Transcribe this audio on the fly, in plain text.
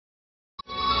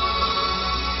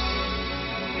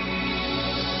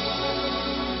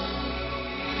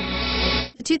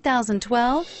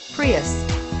2012 Prius.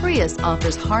 Prius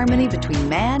offers harmony between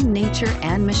man, nature,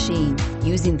 and machine.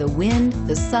 Using the wind,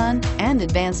 the sun, and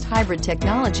advanced hybrid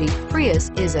technology, Prius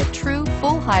is a true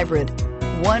full hybrid.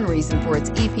 One reason for its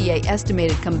EPA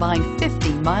estimated combined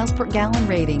 50 miles per gallon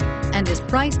rating and is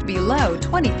priced below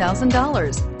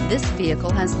 $20,000. This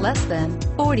vehicle has less than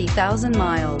 40,000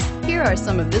 miles. Here are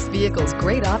some of this vehicle's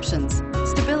great options: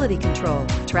 stability control,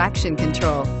 traction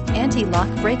control, anti-lock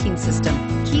braking system,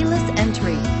 keyless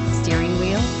entry, steering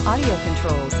wheel audio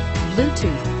controls,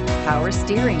 Bluetooth, power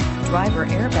steering, driver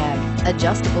airbag,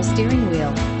 adjustable steering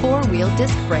wheel, four-wheel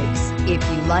disc brakes. If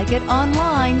you like it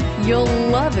online, you'll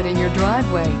love it in your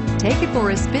driveway. Take it for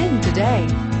a spin today.